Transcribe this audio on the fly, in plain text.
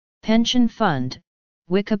Pension fund,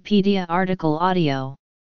 Wikipedia article audio.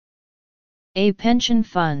 A pension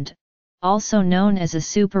fund, also known as a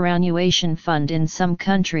superannuation fund in some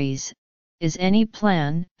countries, is any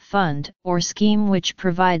plan, fund, or scheme which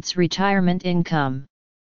provides retirement income.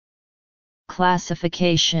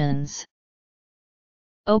 Classifications: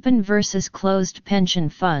 Open versus closed pension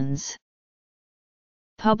funds.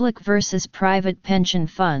 Public versus private pension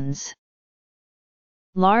funds.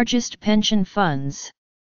 Largest pension funds.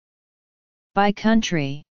 By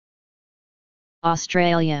country: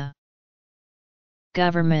 Australia.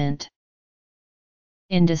 Government.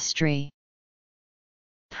 Industry.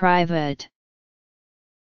 Private.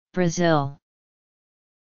 Brazil.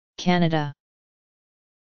 Canada.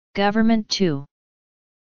 Government 2.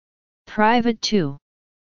 Private 2.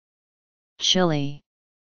 Chile.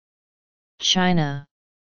 China.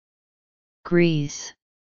 Greece.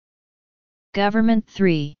 Government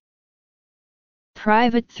 3.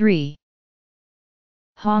 Private 3.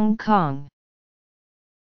 Hong Kong.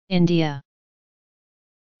 India.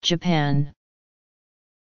 Japan.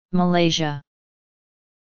 Malaysia.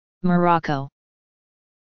 Morocco.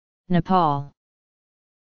 Nepal.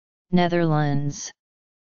 Netherlands.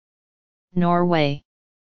 Norway.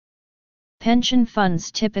 Pension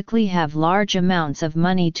funds typically have large amounts of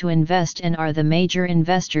money to invest and are the major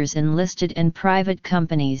investors in listed and private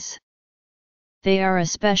companies. They are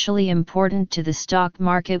especially important to the stock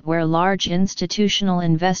market where large institutional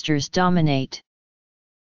investors dominate.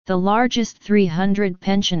 The largest 300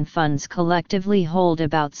 pension funds collectively hold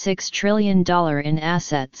about $6 trillion in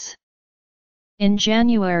assets. In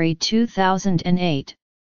January 2008,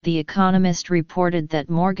 The Economist reported that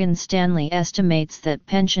Morgan Stanley estimates that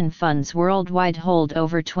pension funds worldwide hold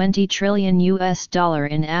over $20 trillion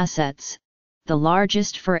in assets, the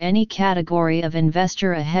largest for any category of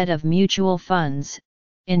investor ahead of mutual funds,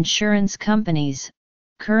 insurance companies,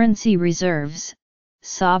 currency reserves,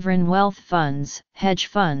 sovereign wealth funds, hedge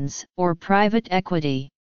funds, or private equity.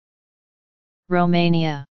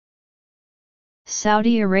 Romania.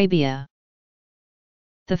 Saudi Arabia.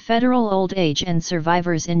 The Federal Old Age and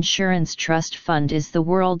Survivors Insurance Trust Fund is the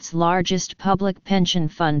world's largest public pension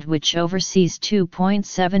fund which oversees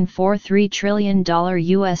 $2.743 trillion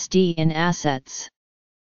in assets.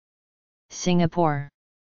 Singapore.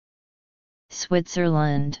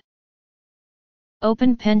 Switzerland.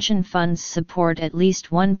 Open pension funds support at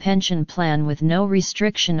least one pension plan with no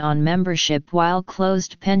restriction on membership, while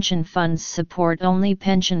closed pension funds support only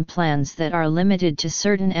pension plans that are limited to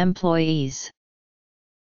certain employees.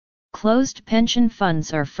 Closed pension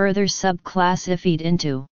funds are further subclassified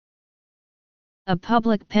into: a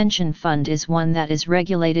public pension fund is one that is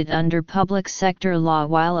regulated under public sector law,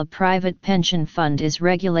 while a private pension fund is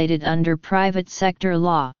regulated under private sector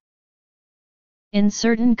law. In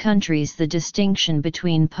certain countries, the distinction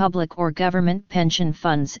between public or government pension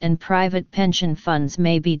funds and private pension funds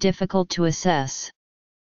may be difficult to assess.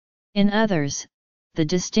 In others, the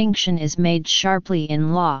distinction is made sharply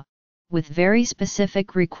in law, with very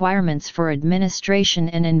specific requirements for administration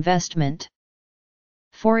and investment.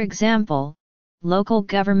 For example, local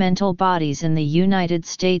governmental bodies in the United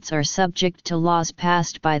States are subject to laws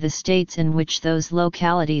passed by the states in which those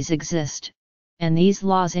localities exist, and these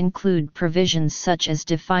laws include provisions such as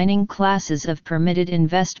defining classes of permitted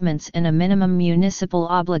investments and a minimum municipal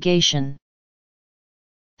obligation.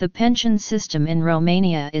 The pension system in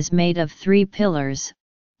Romania is made of 3 pillars.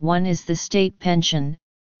 One is the state pension.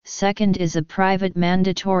 Second is a private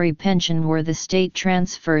mandatory pension where the state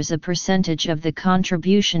transfers a percentage of the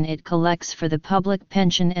contribution it collects for the public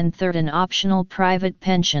pension, and third, an optional private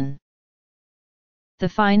pension. The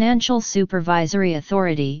Financial Supervisory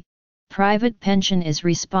Authority, private pension, is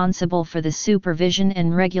responsible for the supervision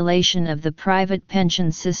and regulation of the private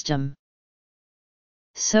pension system.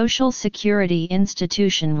 Social Security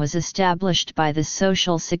Institution was established by the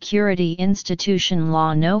Social Security Institution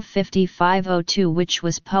Law No. 5502, which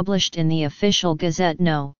was published in the Official Gazette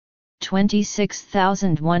No.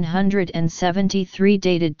 26173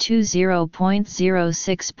 dated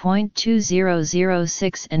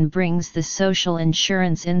 20.06.2006 and brings the Social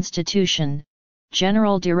Insurance Institution,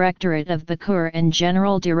 General Directorate of Bakur and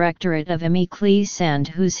General Directorate of Sand,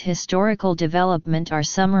 whose historical development are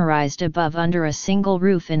summarized above, under a single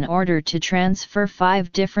roof in order to transfer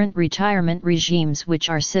 5 different retirement regimes, which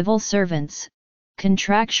are civil servants,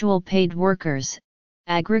 contractual paid workers,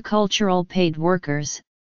 agricultural paid workers,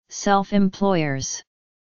 self-employers,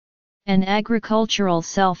 and agricultural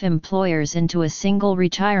self-employers, into a single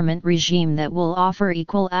retirement regime that will offer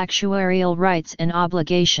equal actuarial rights and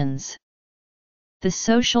obligations. The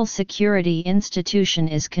Social Security institution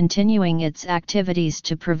is continuing its activities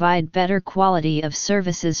to provide better quality of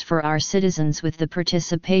services for our citizens with the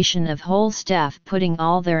participation of whole staff putting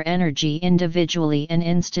all their energy individually and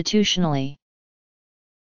institutionally.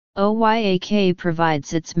 OYAK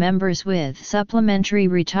provides its members with supplementary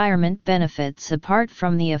retirement benefits apart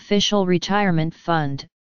from the official retirement fund,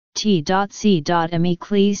 t.c.me/SSK,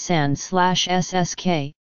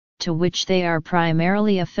 to which they are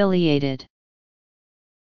primarily affiliated.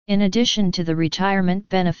 In addition to the retirement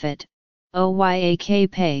benefit, OYAK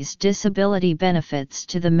pays disability benefits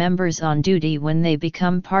to the members on duty when they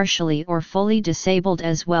become partially or fully disabled,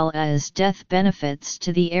 as well as death benefits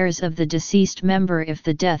to the heirs of the deceased member if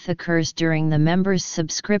the death occurs during the member's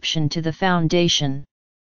subscription to the foundation.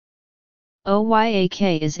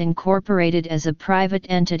 OYAK is incorporated as a private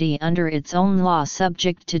entity under its own law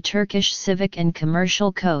subject to Turkish civic and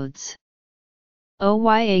commercial codes.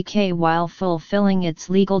 OYAK, while fulfilling its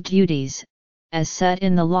legal duties, as set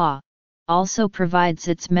in the law, also provides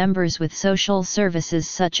its members with social services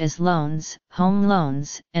such as loans, home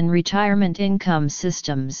loans, and retirement income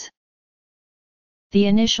systems. The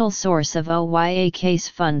initial source of OYAK's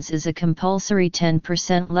funds is a compulsory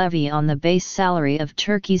 10% levy on the base salary of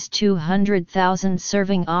Turkey's 200,000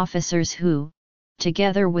 serving officers who,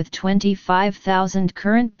 together with 25,000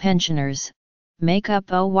 current pensioners, make up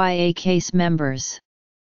OYAK's members.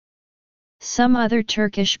 Some other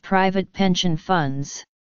Turkish private pension funds.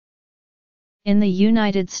 In the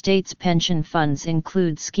United States, pension funds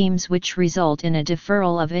include schemes which result in a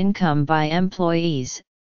deferral of income by employees,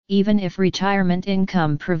 even if retirement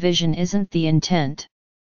income provision isn't the intent.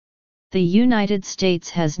 The United States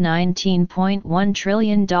has $19.1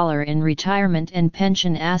 trillion in retirement and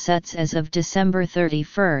pension assets as of December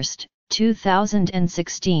 31,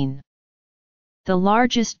 2016. The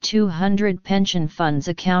largest 200 pension funds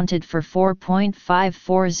accounted for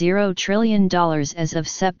 $4.540 trillion as of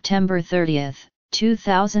September 30,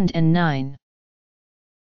 2009.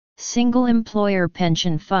 Single-employer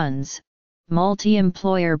pension funds,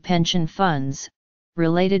 multi-employer pension funds,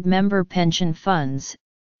 related member pension funds,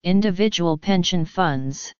 individual pension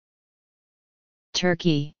funds.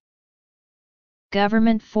 Turkey.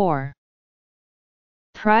 Government 4.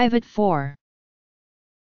 Private 4.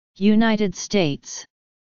 United States.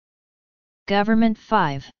 Government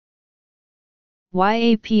 5.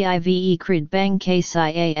 YAPIVE Kred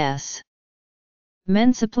Bankasas.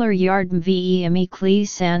 Mensipler Yardım ve Emekli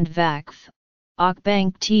Sandvakf,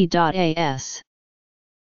 Akbank T.as.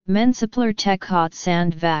 Mensipler Tekhat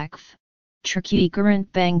Sandvakf, Türkiye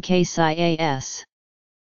Garanti Bankasas.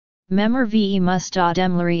 Memur ve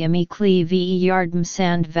Mustademleri Emekli ve Yardım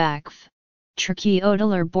Sandvakf, Türkiye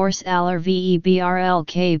Odalar Borsalar ve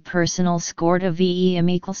BRLK Personal Skorta ve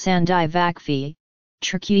Emekli Sanday Vakfi,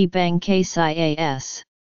 Türkiye Bankasas.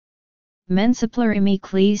 Mensipler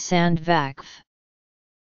Emekli Sandvakf.